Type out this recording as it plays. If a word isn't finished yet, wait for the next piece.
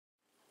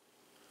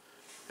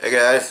Hey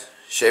guys,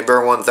 Shea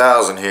Bear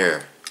 1000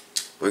 here.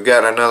 We've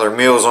got another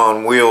Meals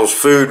on Wheels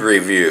food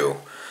review.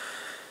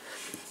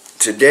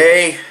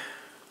 Today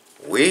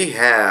we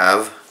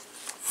have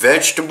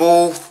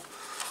vegetable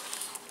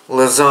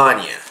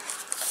lasagna.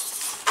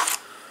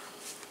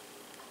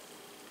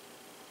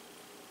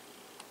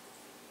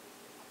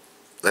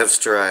 Let's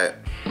try it.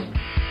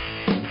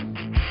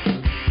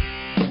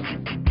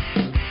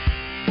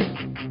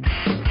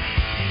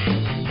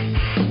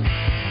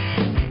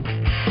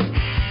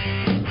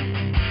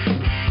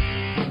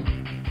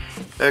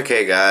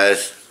 Okay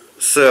guys,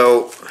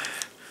 so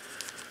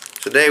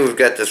today we've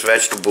got this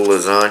vegetable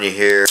lasagna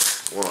here.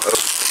 We'll open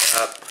it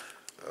up.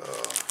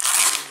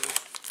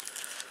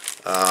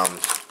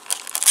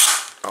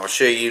 I'll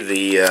show you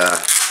the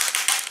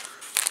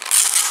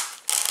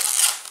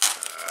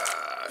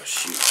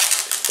shoot.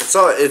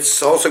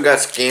 It's also got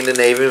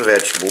Scandinavian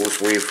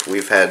vegetables.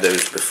 We've had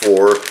those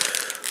before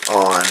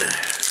on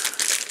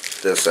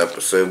this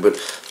episode, but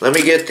let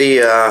me get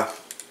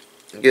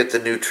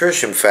the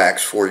nutrition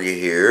facts for you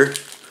here.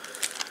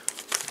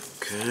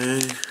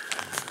 Okay,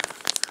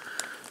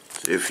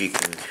 see if you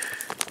can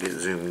get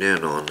zoomed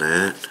in on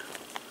that.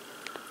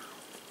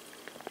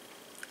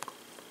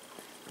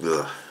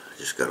 Ugh,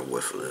 just got a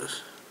whiff of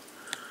this.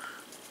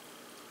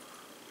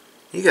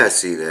 You guys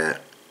see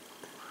that?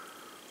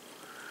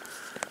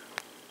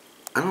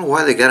 I don't know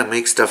why they gotta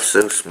make stuff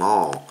so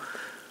small,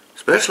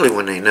 especially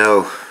when they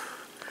know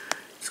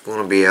it's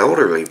going to be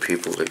elderly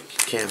people that you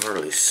can't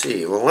hardly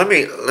see. Well, let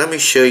me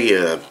show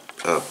you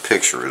a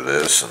picture of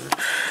this, and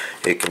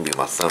it can be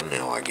my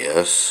thumbnail, I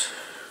guess.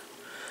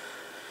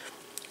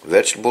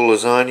 Vegetable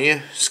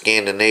lasagna,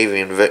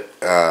 Scandinavian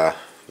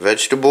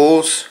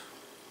vegetables.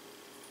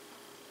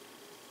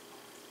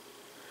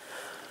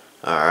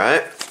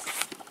 Alright,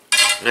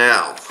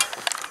 now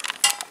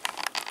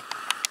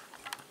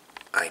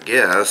I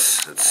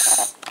guess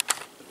it's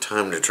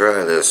time to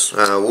try this.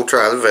 We'll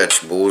try the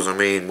vegetables. I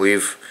mean,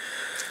 we've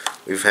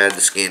had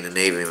the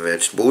Scandinavian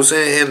vegetables,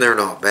 and they're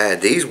not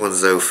bad. These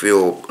ones, though,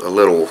 feel a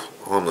little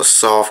on the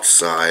soft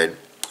side.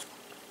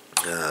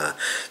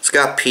 It's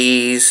got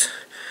peas,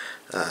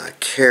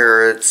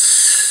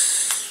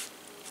 carrots,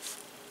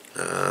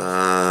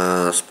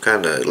 some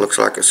kind of, it looks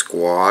like a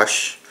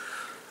squash.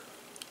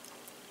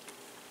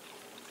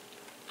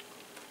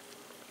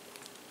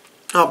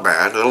 Not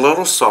bad. A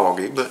little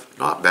soggy, but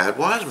not bad.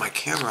 Why is my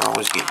camera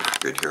always getting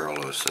good here all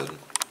of a sudden?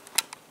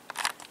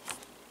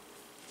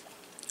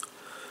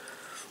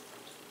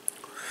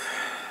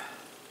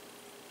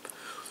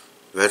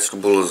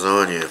 Vegetable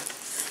lasagna.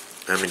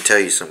 Let me tell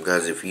you something,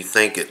 guys. If you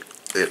think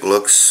it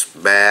looks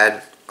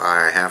bad,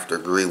 I have to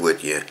agree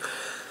with you.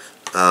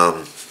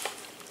 I'm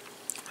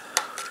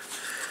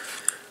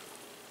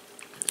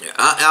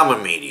a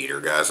meat eater,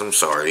 guys. I'm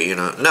sorry. You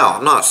know, no,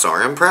 I'm not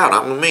sorry. I'm proud.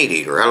 I'm a meat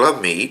eater. I love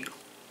meat.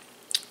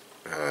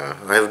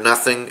 I have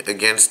nothing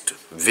against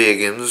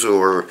vegans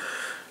or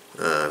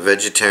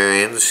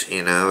vegetarians.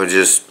 You know,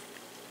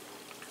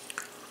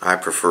 I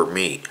prefer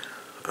meat.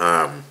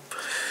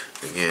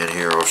 Again,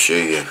 here I'll show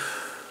you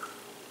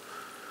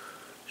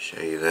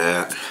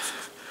that.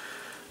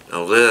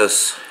 Now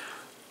this,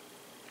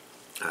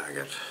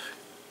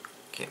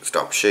 can't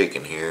stop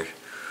shaking here.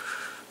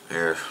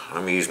 There,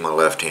 let me use my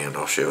left hand.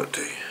 I'll show it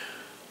to you.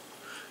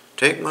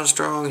 Take my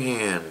strong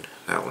hand.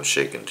 That one's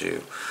shaking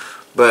too,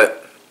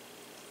 but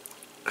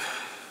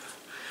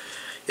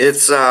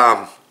it's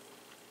I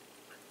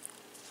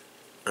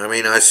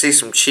mean, I see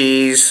some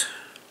cheese.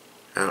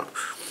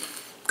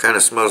 Kind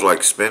of smells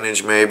like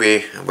spinach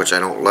maybe, which I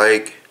don't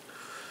like.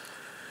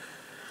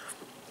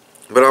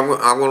 But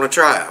I'm going to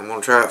try it. I'm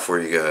going to try it for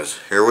you guys.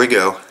 Here we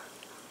go.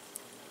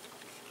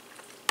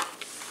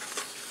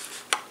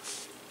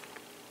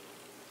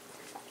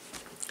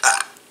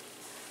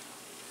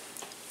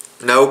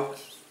 Nope.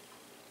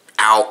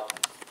 Out.